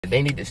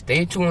They need to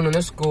stay tuned on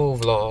the school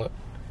vlog.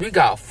 We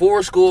got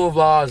 4 school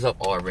vlogs up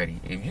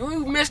already. If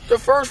you missed the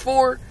first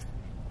 4,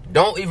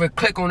 don't even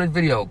click on this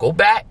video. Go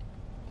back,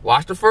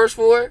 watch the first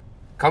 4,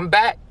 come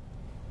back,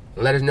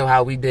 and let us know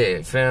how we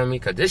did. Feel me?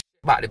 Because this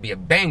about to be a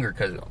banger.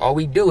 Because all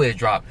we do is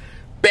drop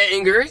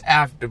bangers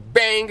after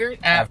bangers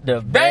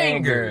after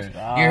bangers.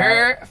 You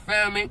heard?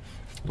 Feel me?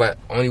 But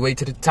only way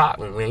to the top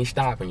when we ain't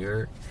stopping. You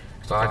heard?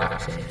 That's all I gotta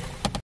say.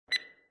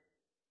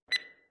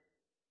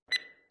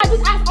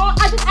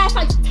 I just asked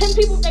like 10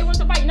 people if they want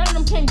to fight. None of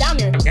them came down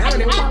here. I just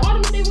asked all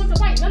of them if they want to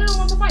fight. None of them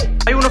want to fight.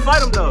 How you want to fight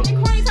them though? They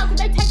corny as hell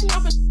because they text me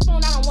off and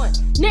phone out on one.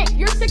 Nick,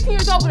 you're 16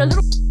 years old with a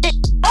little dick.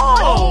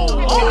 Oh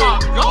my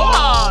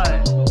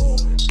God!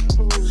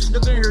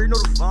 Look in here, you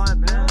know the vibe,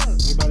 man.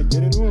 Everybody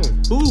get it on.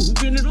 Who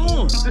getting it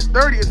on? This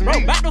 30 is me.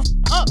 Bro, back the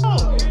up.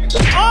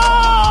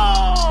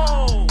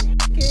 Oh!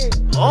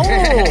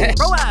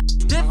 Bro, I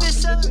stiff as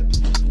shit.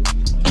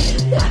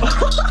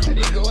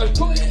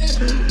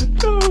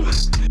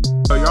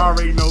 So y'all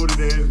already know what it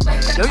is,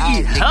 man. Yo, you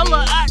eat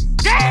hella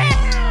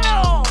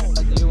damn!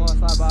 You want to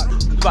slide by?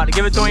 You about to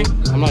give it to him?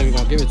 I'm not even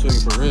gonna give it to you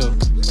for real.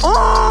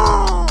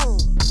 Oh!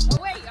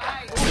 Wait,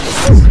 alright.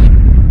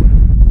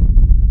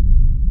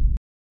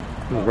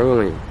 I'm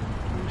rolling.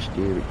 I'm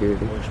scared to get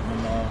it.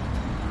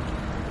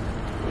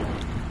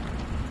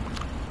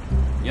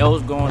 Yo,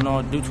 what's going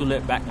on? Do Too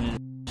Lit back in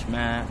the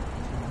man.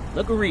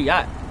 Look at Reed.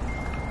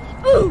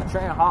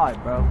 Train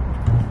hard, bro.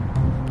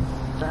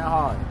 Train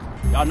hard.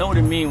 Y'all know what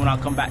it mean when I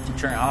come back to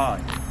train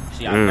hard.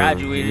 See, I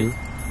graduated.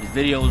 This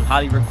video was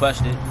highly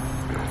requested.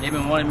 They've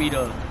been wanting me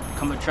to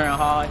come to train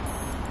hard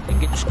and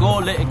get the school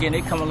lit again.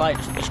 They coming like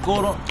the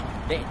school don't.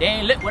 They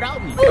ain't lit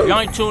without me. If y'all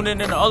ain't tuned in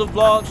the other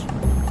vlogs,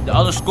 the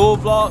other school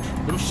vlogs,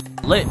 them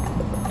lit.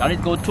 Y'all need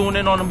to go tune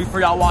in on them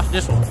before y'all watch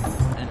this one.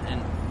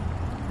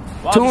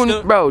 Tune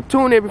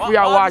in before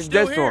y'all watch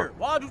this one.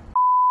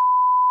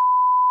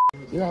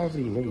 You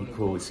already know we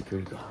cool with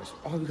security guards.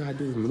 All we gotta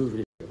do is maneuver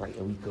this shit right,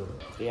 and we good.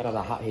 Stay out of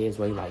the hot heads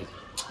way like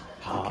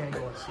hawk.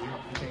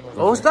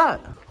 Oh, what's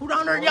that? Who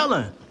down there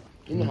yelling?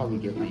 You know how we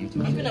get for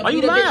YouTube. Are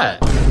you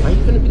mad? Are you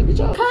finna beat the bitch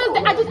up?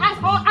 Cause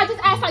I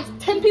just asked like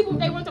 10 people if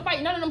they want to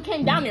fight. None of them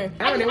came down here.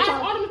 I just asked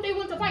all of them if they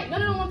want to fight.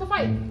 None of them want to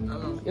fight.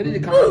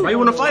 Why you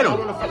want to fight them?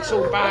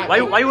 Why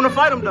you want to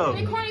fight them though?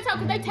 They corny as hell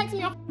because they text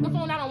me off the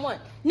phone out on one.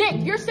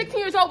 Nick, you're 16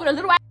 years old with a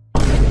little ass.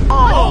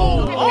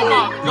 Oh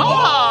my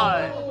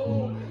God!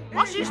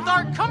 Why she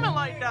start coming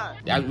like that?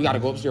 Yeah, we gotta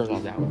go upstairs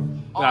off that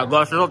one. We gotta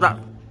go upstairs off that.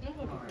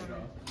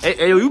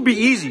 Hey, yo, you be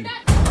easy.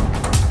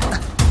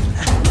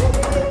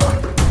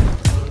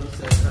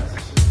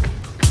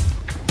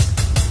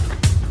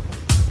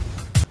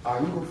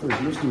 Alright, you go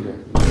first. Let's do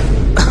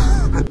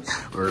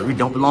that. We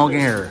don't belong in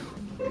here.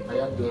 How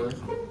y'all doing?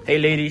 Hey,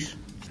 ladies.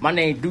 My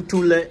name Do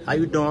Too Lit. How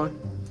you doing?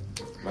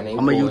 My name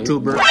I'm a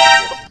YouTuber.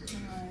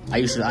 I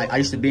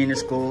used to be in this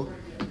school.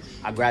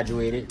 I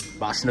graduated,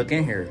 but I snuck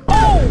in here.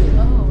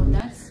 Oh,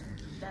 that's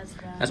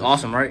bad. That's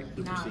awesome, right?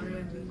 Not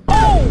really.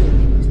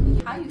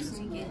 How you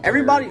sneak in?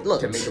 Everybody, look.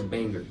 To make a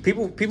banger.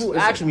 People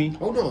ask me.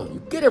 Hold on,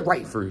 you get it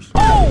right first.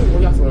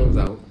 Pull your phones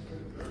out.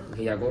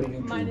 Okay, y'all go to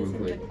YouTube Mine is real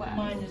in the quick. class.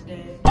 Mine is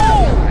dead.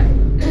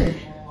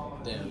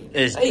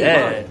 It's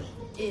dead.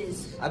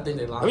 I think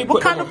they lying.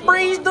 What kind of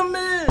brains them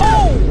in?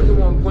 Put it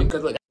on point,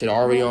 cause look, it's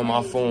already on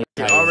my phone.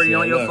 It's already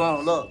on your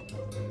phone. Look.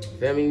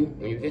 Feel me?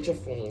 When you get your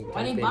phone,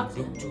 Why they type in box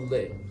Do Too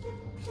Lit.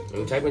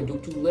 When you type in Do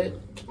Too Lit,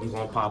 we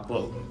gonna pop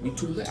up. We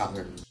too lit out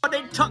here.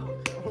 They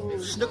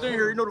snuck in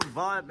here. You know the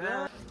vibe,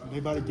 man.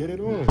 Everybody get it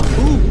on.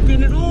 Who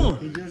getting it on?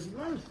 He just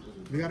left.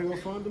 We gotta go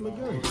find him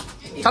again.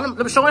 Tell them,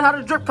 let me show you how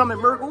the drip coming,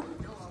 Merkle.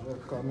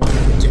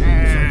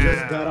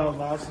 Just got out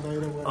last night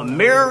and went.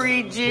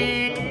 Mary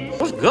G.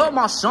 What's good,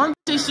 my son?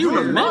 See you in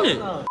a minute.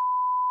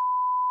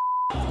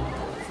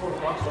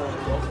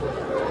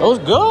 That was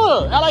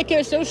good. I like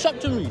it. Say what's up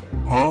to me.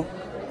 Huh?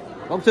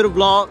 Welcome to the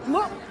vlog.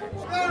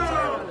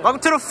 Welcome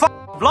to the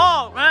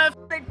vlog, man.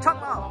 They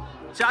talking about.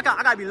 See, I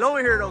gotta be low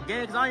in here though,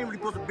 gang, cause I ain't really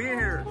supposed to be in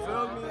here.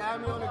 Feel me?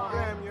 Add me on the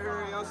gram. You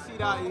heard? Y'all see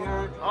that? You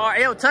heard? All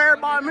right, yo, tell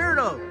everybody I'm here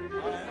though.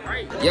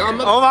 Yeah,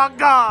 I'm Oh my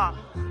God.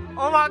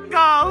 Oh my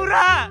God, who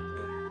that?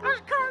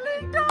 That's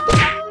Carlito.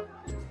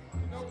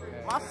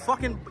 My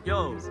fucking,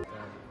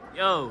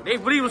 yo, they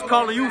really was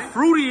calling you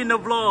Fruity in the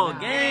vlog,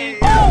 gang.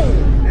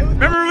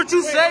 Remember what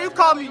you said? You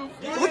called me,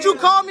 what you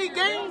call me,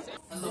 gang?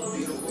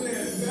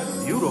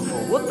 Beautiful,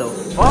 what the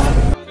fuck?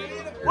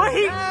 What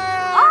he,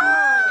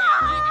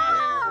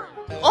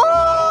 oh!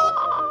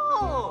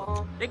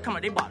 They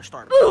about to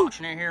start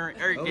boxing in here and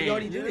everything. We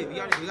already did it. We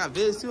got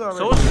vids too already.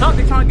 So what's up?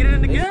 They trying to get it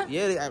in again?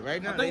 Yeah,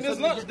 right now. I think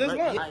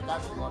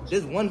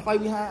This one fight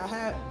we had,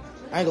 I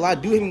ain't gonna lie,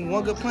 do hit him with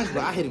one good punch,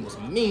 but I hit him with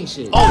some mean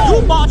shit.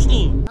 Oh, you botched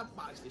him.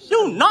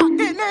 You not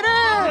getting it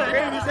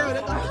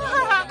in.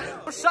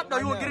 What's up though?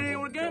 You wanna get it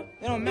in again?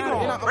 It don't matter.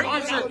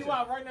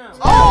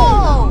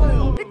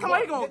 Oh! He come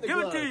out, he gonna give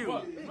it to you. I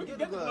ain't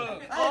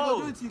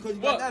gonna do it to you because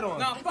you got that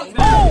on.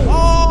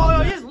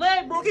 Oh, his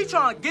leg broke. He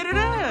trying to get it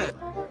in.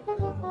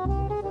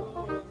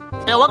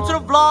 Hey, welcome to the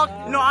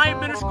vlog. You know, I ain't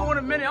been to school in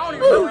a minute. I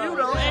don't even know you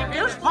though. Hey,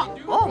 it was pop.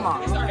 Oh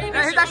my. Hey,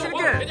 hit that shit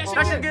again. Hit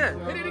that shit again.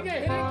 Hit it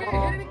again. Hit it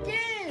again. Hit it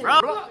again.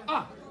 Bro.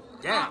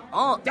 Damn.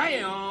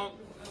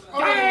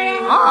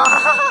 Damn.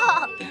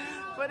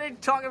 What they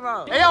talking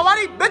about? Hey, yo, why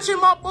they bitching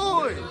my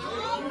boy?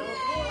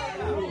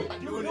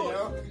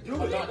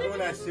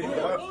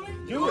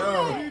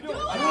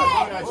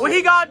 What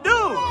he gotta do?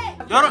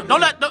 Yo,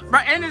 don't let, bro,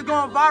 and it's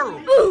going viral.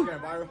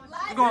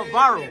 It's going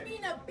viral.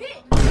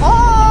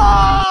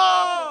 Oh!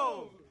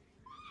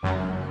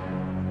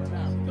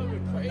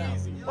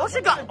 Oh,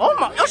 she got, oh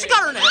my, yo, she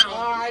got her name.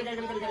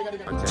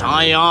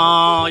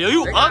 Zion, yo,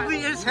 you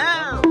ugly as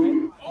hell.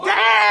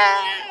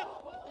 Damn!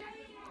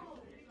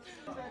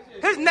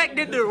 His neck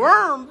did the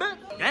worm, bitch.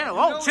 Damn,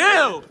 oh,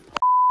 chill.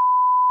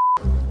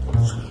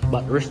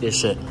 About to risk this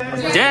shit.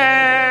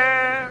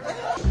 Damn!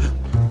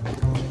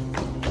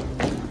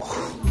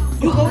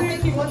 You go here?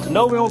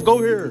 No, we don't go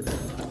here.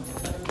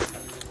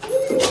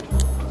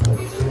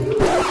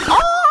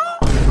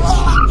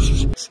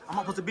 I'm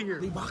not supposed to be here.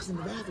 They boxed in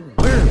the bathroom.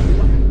 Where?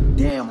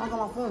 Damn, I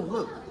got my phone.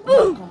 Look.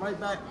 I'm come right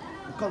back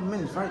in a couple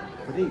minutes, right?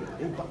 But they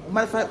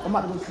matter of fact, I'm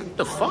about to go see. What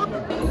the fuck? Yo,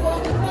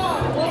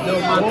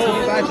 my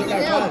team actually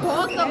got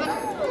caught.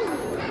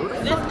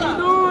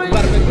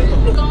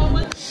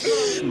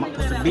 I'm not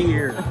supposed to be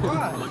here.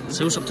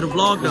 Say what's up to the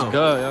vlog though. Let's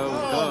go,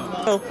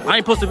 yo. I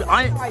ain't supposed to be.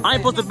 I ain't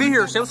supposed to be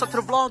here. Say what's up to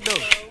the vlog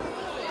though.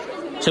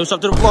 Say what's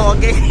up to the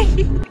vlog,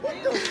 gang.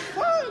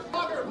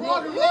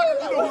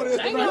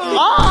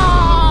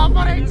 Oh,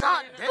 but they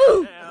talk.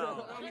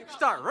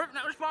 Start ripping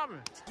that. What's poppin'?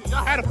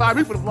 Y'all had to find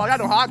me for the vlog. Y'all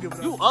know how I give it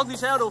up. You ugly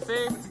as hell though,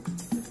 fam.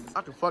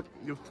 I can fuck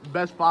your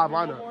best 5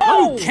 lineup.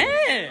 No, you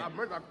can't.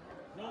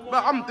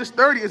 But I'm this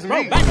 30 is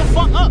Bro, me. back the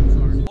fuck up.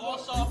 All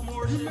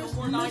sophomores,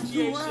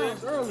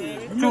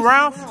 498 2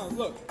 rounds.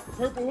 Look,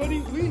 purple hoodie,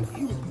 he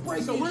was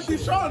breaking. So where's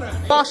this Sean at?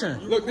 Caution.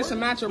 Look, this is a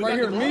matchup right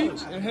here, me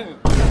and him.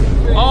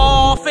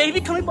 Oh, Faye,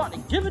 he coming about to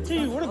give it to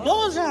you. Where the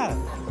gloves at?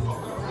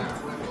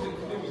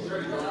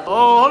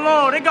 Oh, hold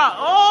on. They got.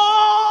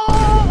 Oh,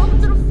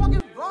 welcome to the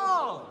fucking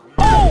vlog.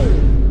 Oh,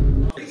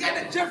 He got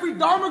the Jeffrey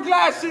Dahmer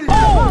glasses.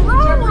 oh,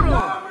 Jeffrey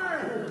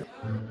Dahmer.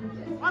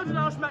 I'm just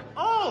gonna smack.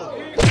 Oh,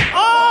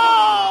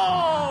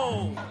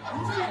 oh.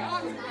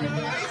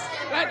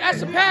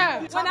 That's a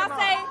pass. When I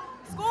say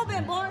school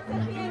been boring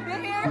since he ain't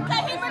been here,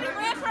 say he really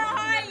ran for a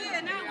hard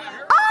year. Now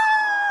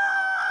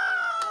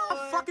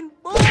what? Fucking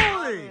boy.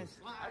 That's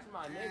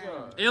my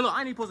nigga. Hey, look, I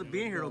ain't even supposed to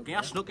be in here, though, gang.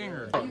 I snuck in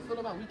here. How you feel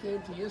about we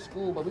came to your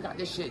school, but we got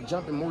this shit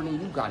jumping more than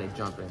you got it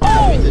jumping?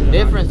 It's a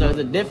difference though. It's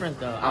a difference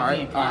though. I'm Alright,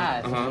 in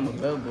class. alright, I'm a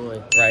good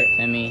boy. Right.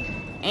 I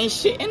mean, ain't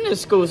shit in the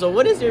school. So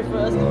what is there for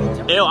us to be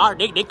jumping? Yo,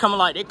 they coming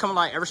like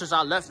ever since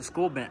I left the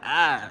school been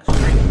ass.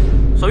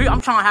 So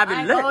I'm trying to have it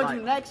I lit. told Like,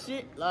 you next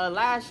shit.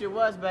 Last year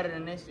was better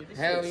than this year. This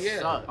Hell shit yeah.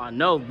 sucked. I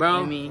know,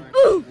 bro. I mean,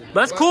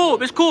 But it's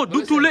cool. It's cool.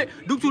 Duke too lit.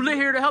 Duke too lit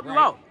here to help you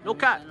out. No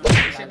cap.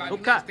 No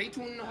cap. Stay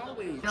tuned in the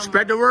hallway.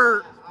 Spread the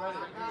word.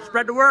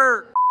 Spread the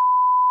word.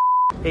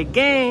 Hey,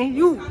 gang,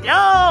 yo,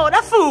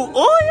 that food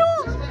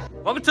oil.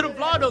 Welcome to the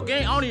vlog, though,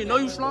 gang. I don't even know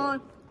you,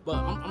 Slime.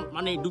 But my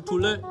name Duke Too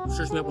Lit.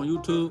 Search me up on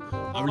YouTube.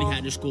 I really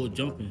had this school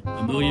jumping.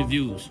 1 million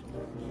views.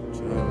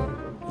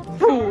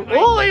 Food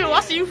oil.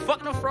 I see you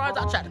fucking the fries.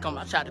 I tried to come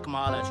out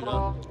at you,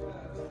 though.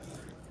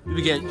 You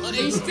be getting. Huh?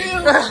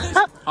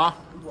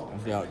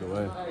 Stay out the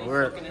way.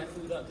 Word.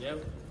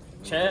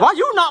 Why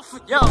you not?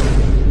 Yo,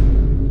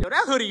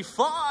 that hoodie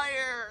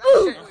fire.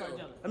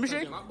 Let me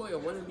see.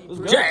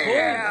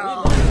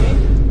 Damn.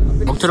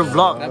 Up to the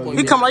vlog.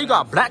 He come like you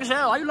got black as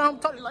hell. Why you let him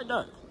talk to you like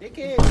that?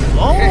 Dickhead.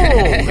 Oh,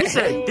 he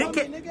said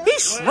dickhead. He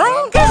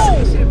shrunk.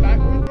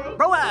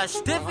 Bro, ass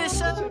stiff as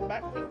shit.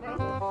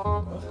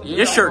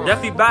 Your shirt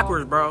definitely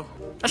backwards, bro.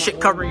 That shit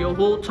covering your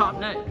whole top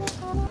neck.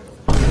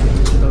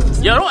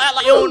 Yo, don't act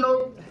like you don't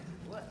know.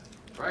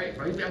 Right?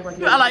 You act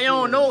like you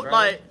don't know,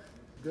 like.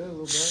 You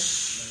want to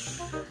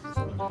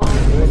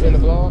be in the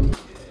vlog?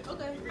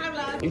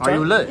 Are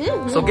you lit?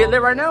 So get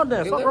lit right now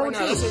then. Fuck wrong with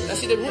you? Let's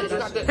see the hits. You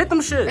got the... Hit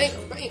them shit.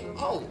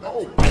 Oh.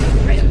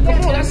 Come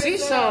on, let's see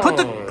some. Put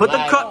the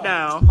cup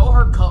down. Hold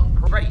her cup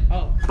right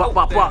up.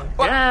 Bop. Damn.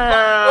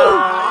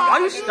 Why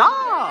you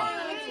stop?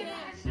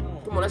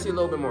 Come on, let's see a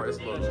little bit more. Let's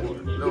see a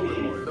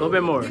little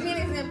bit more. Give me an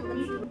example.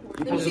 You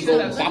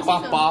supposed to go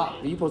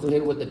bop. You supposed to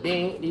hit it with the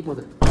ding. You supposed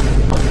to...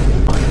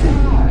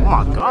 Oh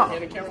my god.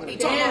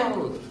 Damn.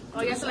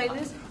 Oh, you guys like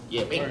this?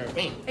 Yeah,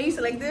 bang. I used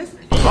to like this.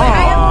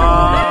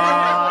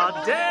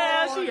 Oh,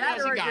 damn. She had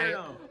it right there.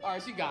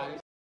 Alright, she got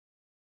it.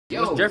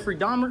 Yo, Jeffrey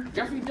Dahmer.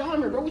 Jeffrey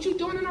Dahmer, bro, what you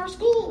doing in our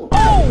school?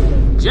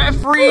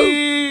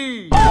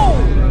 Jeffrey.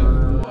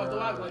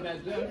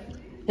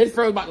 His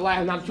friend about to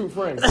laugh, not a true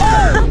friend.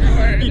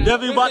 He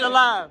definitely about to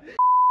laugh.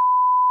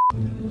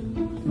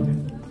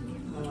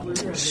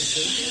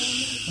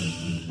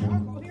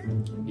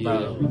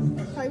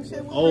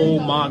 Oh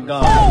my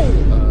god.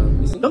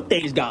 Them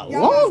things got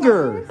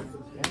longer.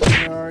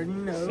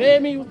 Feel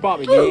me?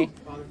 Bobby G.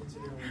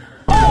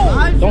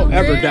 Don't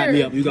ever dap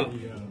me up. You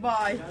got.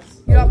 Bye.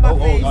 You got my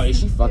face. Oh,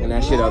 she fucking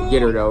that shit up.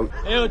 Get her though.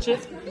 Hey, chick.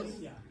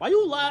 Why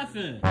you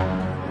laughing?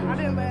 I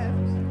didn't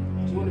laugh.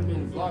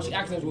 Oh, she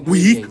asked us what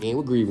Weak.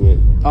 What grade we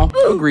in? Huh?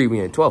 What grade we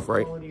in? 12th,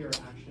 right?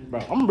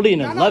 Bro, I'm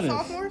bleeding in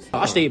 11th.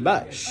 I stayed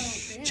back.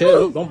 Shh,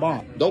 chill, don't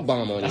bomb. Don't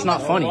bomb on it. That's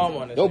not funny.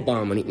 Don't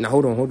bomb on it. Now,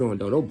 hold on,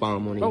 though. Don't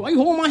bomb on it. Bro, why you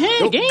holding my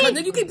hand again?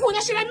 Nigga, you keep pointing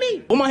that shit at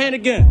me. Hold my hand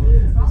again.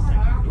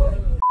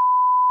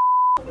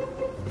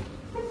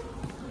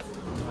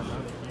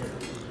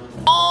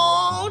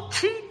 Oh,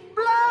 cheap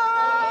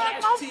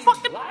blood! My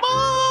fucking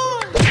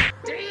boy!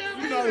 Damn,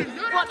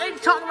 what they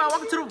talking about?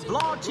 Welcome to the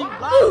vlog, cheap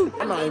blood.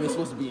 I'm not even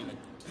supposed to be in it.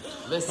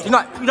 Listen. You're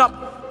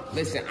not.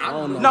 Listen,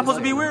 You're not supposed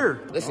to be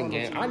weird. Listen,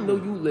 gang, I know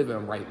you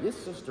living right. Your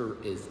sister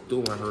is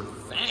doing her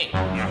thing.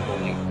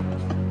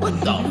 What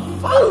the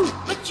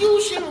fuck? But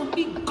you shouldn't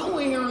be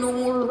going here no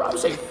more. I would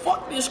say,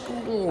 fuck this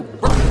school,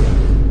 bro.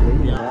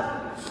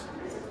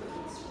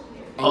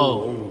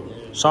 Oh,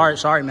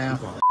 sorry, man.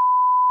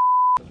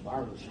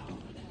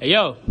 Hey,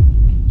 yo.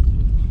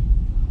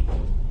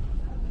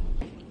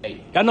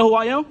 Hey, y'all know who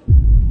I am?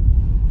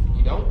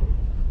 you don't?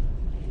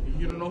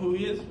 You don't know who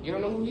he is? You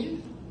don't know who he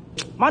is?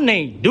 My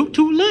name, Duke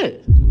Too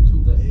Lit.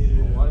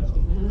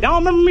 Y'all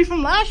remember me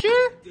from last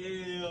year?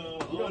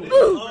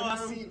 I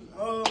seen.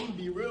 I'm gonna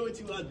be real with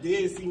you. I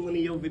did see one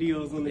of your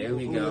videos on the There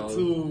we go.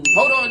 YouTube.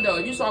 Hold on, though.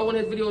 If you saw one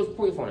of his videos,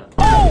 pull your phone out.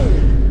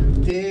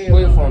 Damn. Pull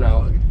your phone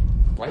out.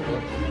 Right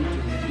there.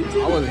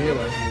 I wasn't here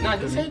last year. Nah,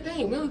 the same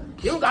thing, man.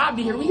 You don't gotta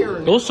be here. We here.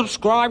 Go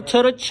subscribe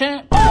to the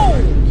channel.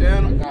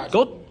 Channel.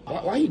 Go.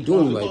 Why you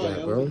doing me like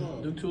that, bro?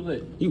 Duke Too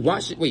Lit. You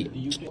watch it. Wait.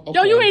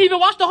 Yo, you ain't even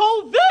watched the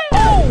whole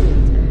video.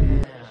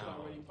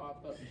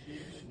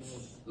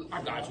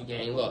 I got you,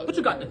 gang. Look. What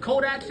you got? The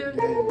Kodak shit?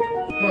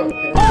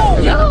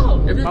 Yo.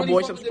 My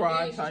boy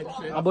subscribe type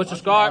shit. My boy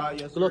subscribe.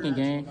 Good looking,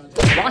 gang.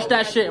 Watch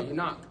that shit.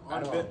 Nah.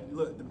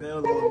 Look, the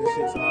bell's on this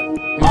shit,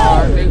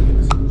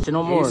 so Shit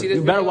no more.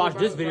 You better watch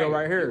this video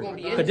right here.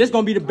 Cause this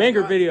gonna be the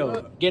banger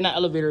video. Get in that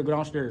elevator, go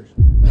downstairs.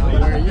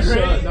 you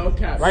should. No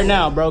cap. Right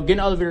now, bro. Get in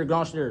the elevator, go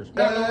downstairs.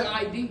 Got no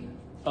ID.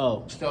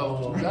 Oh.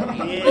 So.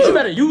 But you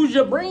better use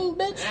your brain,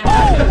 bitch.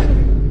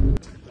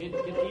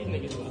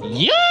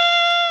 Yo!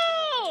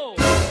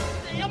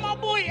 Yo, my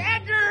boy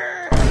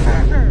Edgar!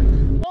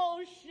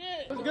 Oh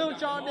shit! What's good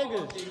with y'all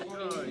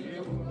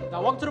niggas?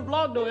 Now welcome to the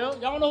vlog though, yo. Y'all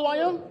don't know who I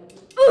am?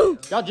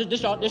 Y'all just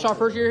this y'all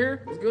first year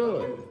here? It's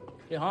good.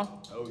 Yeah, huh?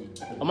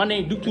 Oh, my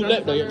name Duke Too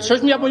Lit though.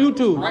 Search me up on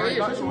YouTube. Right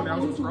here.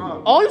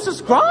 Oh, you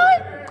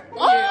subscribe?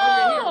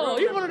 Oh,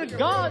 you one of the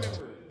gods.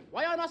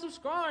 Why y'all not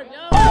subscribed,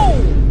 yo?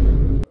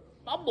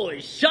 My boy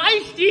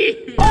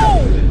Shiesty.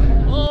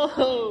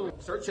 Oh.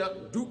 Search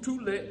up Duke Too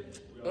Lit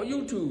on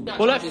YouTube.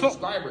 Well, that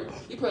subscribers.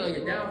 You put on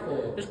your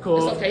downfall. It's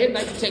cool. It's okay. It's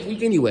nice to check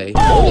week anyway.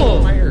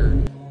 Oh. Right here.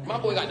 My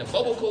boy got the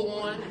bubble coat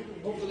on.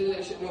 Hopefully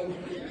that shit won't.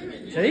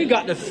 So he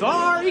got the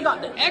far. He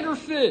got the Edgar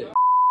fit.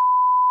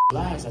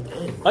 Last at the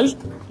end.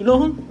 You know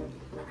him?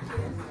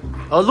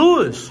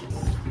 Lewis.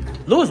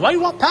 Lewis, why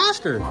you walk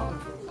past her?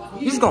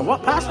 You just gonna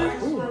walk past her?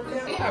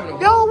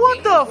 Yo,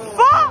 what the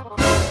fuck?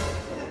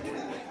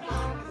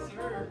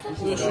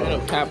 You straight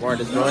up cap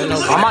artist, bro. I'm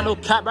not no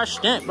cap, that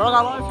stamp, bro. I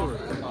got life for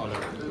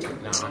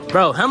her.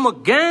 Bro, him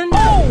again?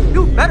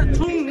 You better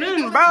tune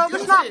in, bro.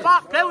 It's not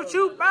Fox play with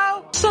you,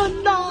 bro.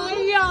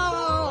 Sanaya.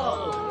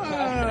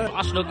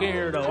 I snuck in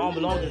here though. I don't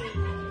belong here.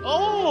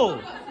 Oh.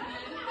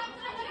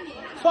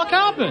 Fuck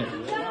happened?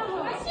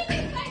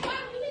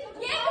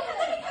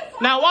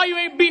 Now why you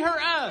ain't beat her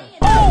ass?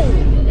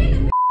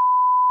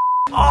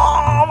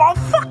 Oh, my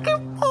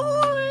fucking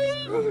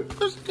boy.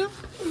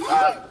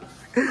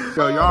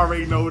 So y'all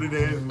already know what it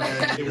is,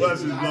 man. It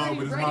was his vlog,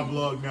 but it's my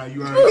vlog now.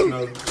 You already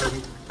know.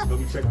 Let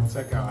me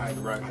check out. I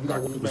right.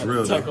 It's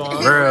real.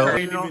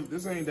 Real.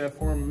 This ain't that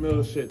former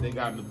mill shit they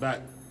got in the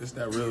back. It's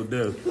that real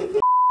deal.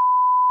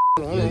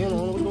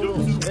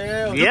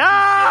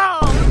 Yo!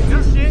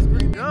 This shit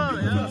good, yo.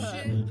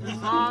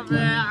 Oh,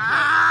 man.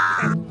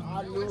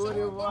 I knew what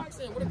it was.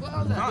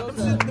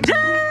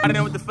 I didn't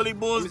know what the Philly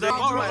Bulls did.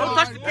 Don't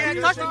touch the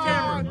camera. Touch the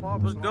camera.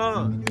 What's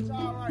good?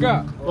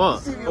 Yeah.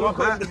 What? Yo,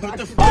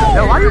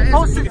 why you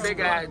posting big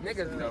ass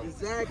niggas though?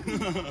 Exactly.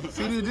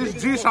 See,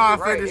 this G-Shine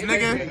fetish,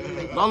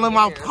 nigga. Don't let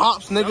my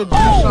pops, nigga,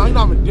 G-Shine. You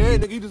know I'm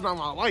dead, nigga. You just not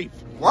my life.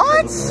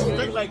 What?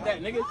 Think like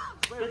that, nigga.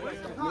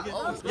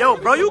 Yo,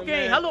 bro, you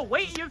gain hella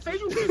weight in your face.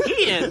 You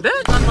eating,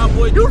 bitch. That's my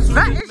boy. You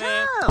fat as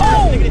man. hell.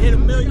 Nigga hit a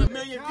million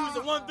views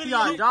in one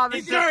video. He got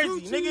In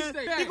Jersey,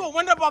 nigga. He gonna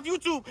run up off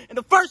YouTube, and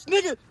the first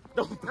nigga.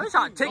 I'm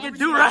trying to take it,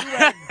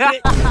 do-rag.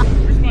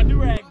 It's my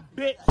do-rag,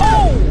 bitch.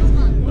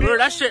 Bro,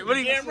 that shit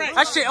really,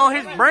 that shit on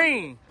his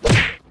brain.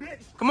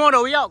 Come on,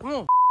 though, we out, come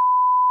on.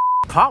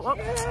 Pop up.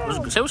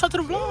 Say what's up to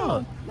the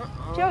vlog.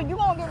 Chill, you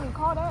gonna get me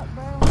caught up,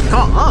 bro.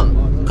 Caught up?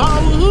 Caught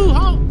up with who?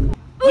 How?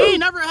 We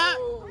never had,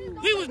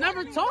 he was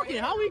never talking.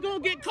 How we gonna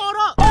get caught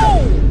up?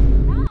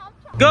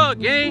 Good,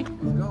 gang.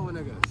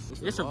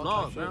 It's a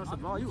vlog, bro. It's a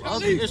vlog. You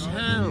ugly as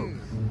hell.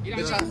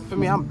 Bitch, for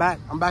me, I'm back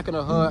in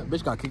the hood.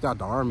 Bitch got kicked out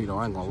the army, though.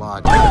 I ain't gonna lie.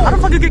 How the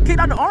fuck you get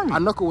kicked out the army? I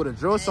knuckled with a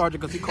drill sergeant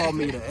because he called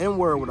me the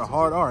N-word with a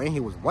hard R, and he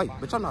was white.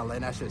 Bitch, I'm not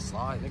letting that shit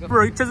slide, nigga.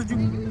 Bro, he tested you.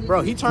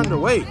 Bro, he turned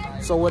away.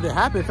 So what had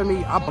happened for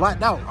me, I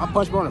blacked out. I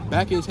punched him on the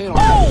back of his head on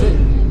some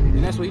shit.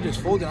 And that's what he just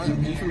folded.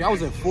 You feel me? I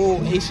was in full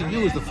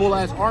ACUs, the full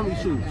ass army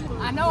shoes.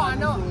 I know.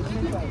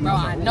 Bro,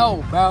 I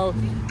know, bro.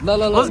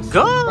 Look. What's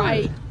good?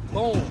 Right.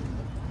 Boom.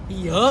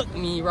 He hooked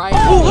me, right?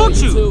 Who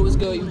hooked you? What's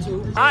good, you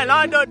too? I ain't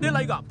lying though. Did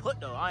like you got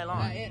put though. I ain't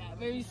lying. I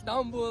made me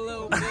stumble a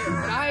little bit,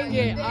 but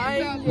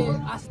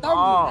I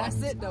stumbled.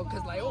 That's it though,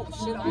 cause like, oh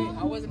shit,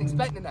 I wasn't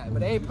expecting that,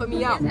 but they ain't put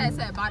me out. They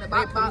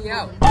put me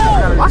out.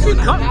 Why she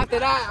coming? After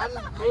that, I just I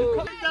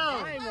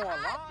ain't gonna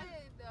lie.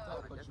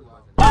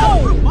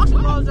 Oh, what's the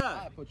gloves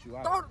at?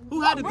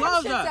 Who had the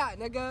gloves at?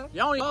 Nigga.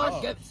 Y'all only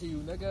I'll give it to you,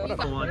 nigga.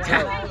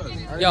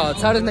 Yo,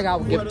 tell this nigga I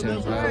will give it to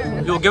him,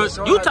 bro. You'll give it.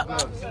 You tell him. I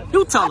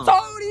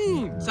told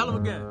him. Tell him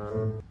again. I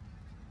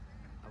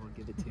will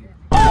give it to you.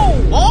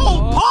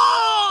 Oh,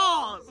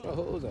 pause! Bro,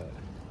 who's that?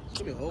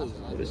 Look at hoes.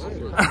 What is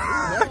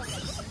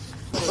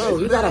it? Bro,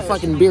 you got a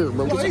fucking beard,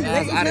 bro. Get your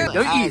ass out of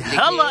Yo, here. you eat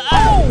hella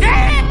ass.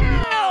 Damn!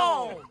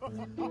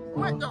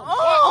 What the?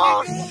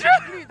 Oh, shit!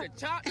 You need to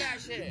chop that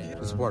shit.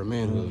 It's a part of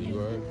manhood, you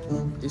heard?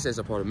 He says it's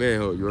a part of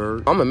manhood, you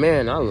heard? I'm a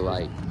man, I look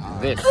like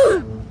this.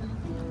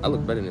 I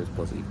look better than this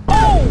pussy.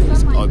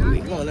 It's ugly.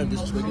 You gonna let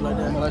this twig like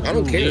that? I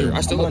don't care.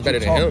 I still look better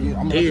than him.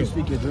 I'm gonna let you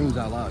speak your dreams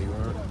out loud, you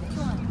heard?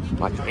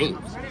 My dreams.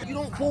 You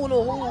don't pull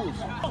no holes.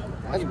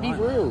 Let's be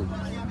real.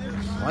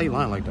 Why you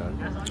lying like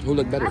that? Who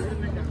look better?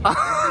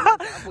 I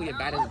pull your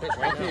bad as a bitch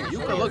right now. You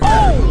can look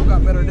better. Who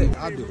got better dick?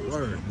 I do.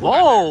 Word.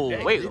 Whoa,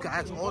 wait. You can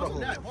ask all the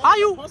hoes.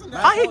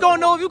 How he gonna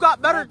know if you got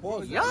better?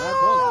 Yo.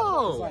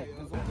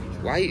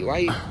 Why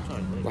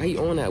he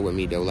on that with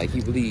me though? Like he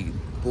really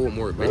pull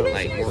more better,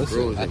 like more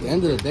girls. At the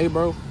end of the day,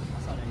 bro.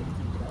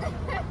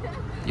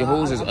 Your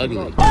hoes is ugly.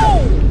 Like,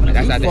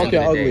 that's not the end of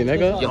the ugly, day.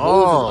 nigga. Your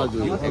hoes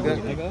is ugly,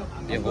 nigga.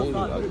 Your hoes is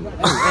ugly.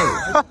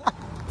 Hey,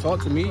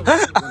 talk to me. On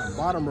the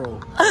bottom row.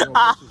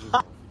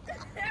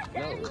 No. The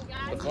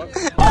fuck?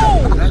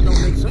 That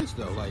don't make sense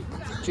though. Like,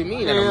 What you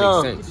mean that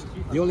don't make sense?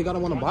 you only got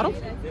him on the bottom?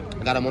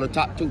 I got him on the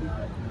top too.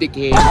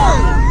 Dickhead.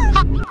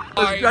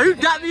 Yo, you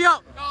got me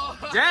up.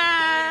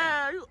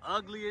 Damn, you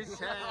ugly as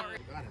hell.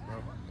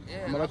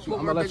 I'm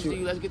gonna let you.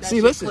 Let's get that See,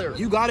 shit listen, clear.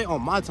 you got it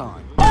on my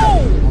time.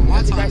 On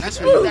my time, that's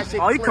where you.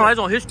 Oh, you come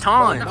on his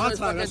time. On my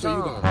time, that's where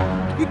you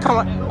going. You come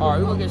on. Alright,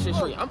 we're gonna get shit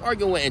straight. I'm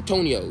arguing with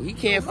Antonio. He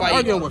can't fight.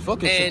 arguing with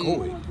fucking and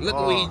Shakoi. Look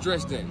at what he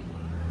dressed in.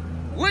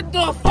 What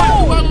the fuck do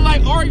I look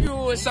like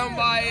arguing with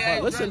somebody?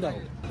 But listen though,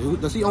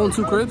 does he own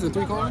 2 cribs and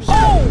 3 cars?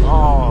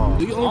 Oh.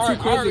 Do you own 2 I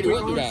cribs already and 3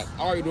 went through cars? that.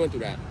 I already went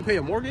through that. You pay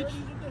a mortgage?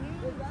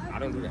 I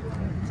don't do that.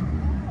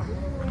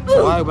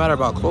 So why matter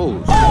about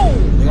clothes?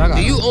 Nigga,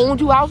 Do you own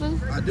 2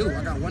 houses? I do.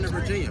 I got one in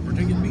Virginia,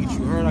 Virginia Beach.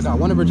 You heard? I got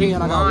one in Virginia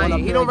and I got one up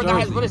He here don't in got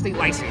his Jersey. real estate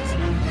license.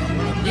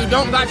 You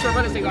don't got your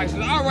real estate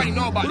license. I already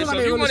know about Who this. got So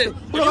if you want to, the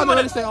real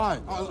estate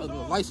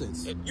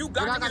license? you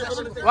got that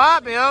shit.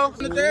 What, Bill?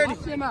 The 30.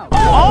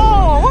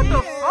 Oh, what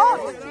the fuck?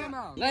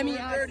 Let me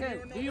ask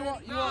him. Do you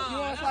want to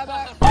slide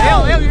back?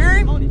 Hey, you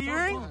hearing? You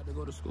hearing? I had to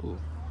go to school.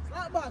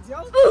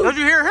 Did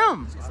you hear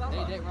him?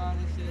 Hey, Dick Ron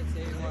and shit.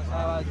 Say you want to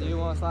slide back. Do you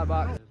want to slide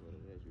back?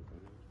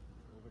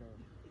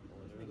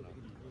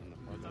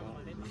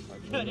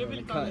 You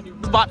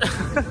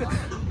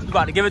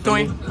about to give it to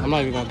him? I'm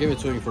not even gonna give it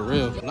to you for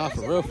real. Not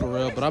for real,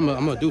 but I'm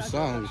gonna do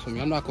songs for me.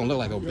 I'm not gonna look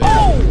like a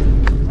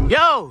bitch.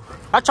 Yo,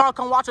 I try to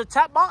come watch a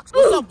tap box.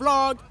 What's up,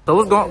 vlog? So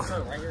what's going?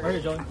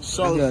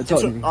 So, all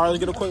right, let's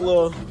get a quick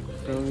little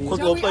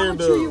player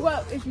build. you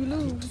up if you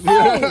lose.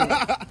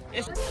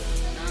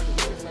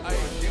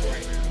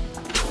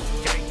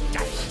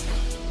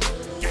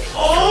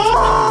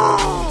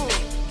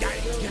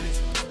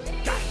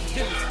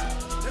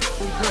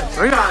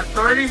 We got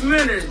 30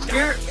 minutes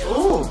here.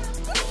 Ooh.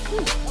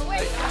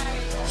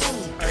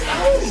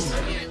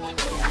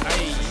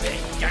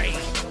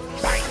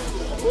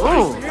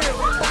 Ooh.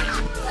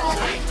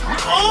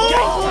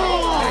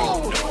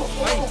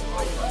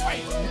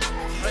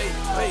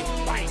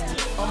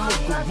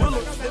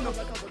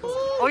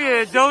 Oh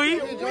yeah, Joey.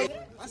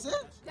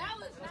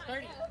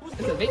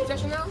 It's a vape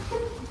session now?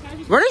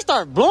 Where they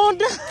start blowing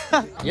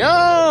down?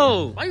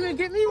 Yo, why you gonna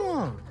get me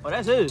one? Oh,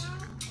 that's his.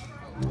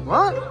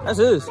 What? That's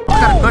his. I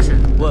got a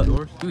question. What?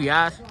 You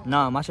yes?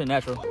 Nah, my shit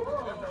natural.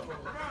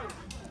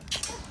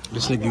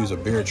 This nigga use a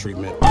beard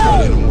treatment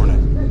early in the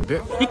morning.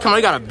 He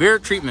got a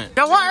beard treatment.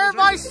 Yo, why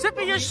everybody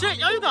sipping your shit?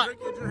 Yo, you got.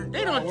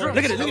 They don't drink.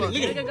 Look at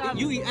it.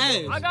 You eat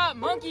ass. I got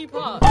monkey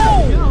paw.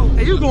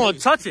 Hey, you gonna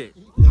touch it?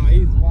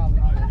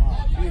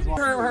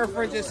 Her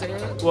friend just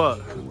said. What?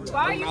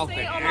 Why are you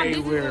saying all my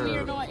business when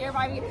you're doing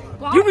everybody?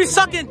 You be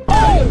sucking.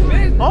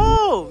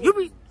 Oh, you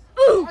be.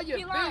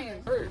 You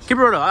lying. Keep it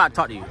real though. I gotta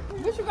talk to you.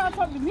 What you gotta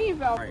talk to me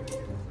about?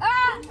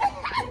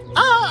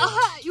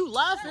 You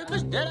laughing,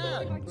 bitch, dead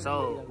ass.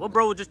 So, what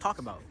bro was just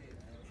talking about?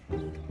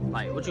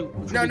 Like, what you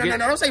No,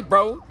 don't say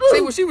bro. Say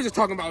what she was just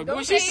talking about.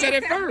 Well, she said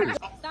it first.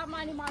 Stop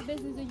minding my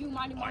business and you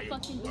minding my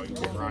fucking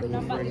business. And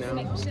I'm about to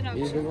smack the shit out of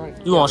you.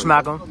 You gonna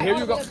smack him? Here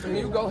you go. Here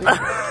you go.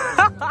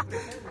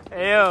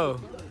 Hey, yo.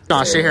 You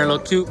trying to sit here and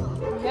look cute?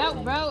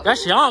 Yep, bro.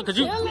 That's young, cause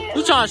you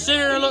trying to sit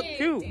here and look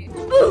cute.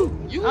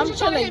 I'm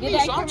chilling. Get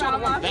that camera out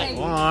of my face.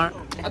 Alright.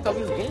 I thought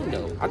we was game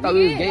though. I thought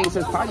we was game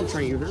since potty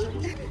train. You heard?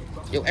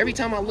 Yo, every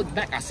time I look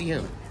back, I see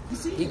him.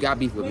 He got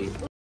beef with me.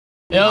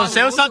 Yo,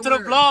 say what's up to the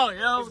vlog,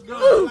 yo.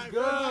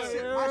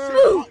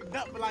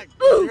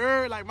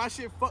 Like my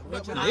shit fucked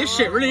up. This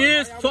shit really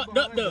is fucked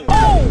up though.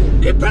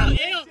 It probably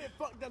is.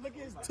 Fucked up. Look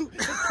at his tooth.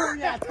 Big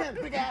ass 10.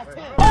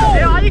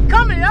 Yo, how you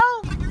coming, yo?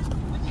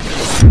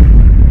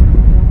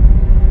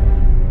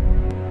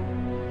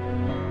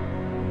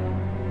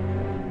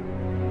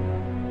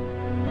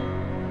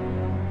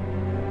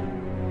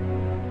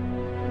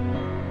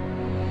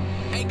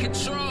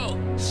 Control,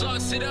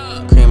 sauce it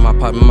up. Cream my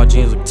pop, my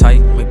jeans look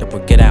tight. Make the boy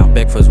get down,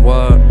 back for his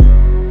what?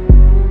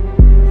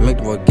 Make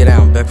the boy get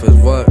down, back for his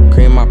what?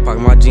 Cream my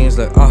pocket, my jeans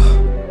look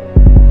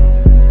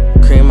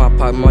Cream my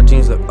pocket, my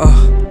jeans look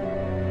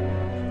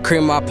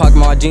Cream my pocket,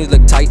 my jeans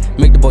look tight.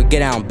 Make the boy get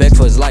down, back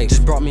for his life.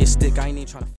 Just brought me a stick, I ain't even tryna.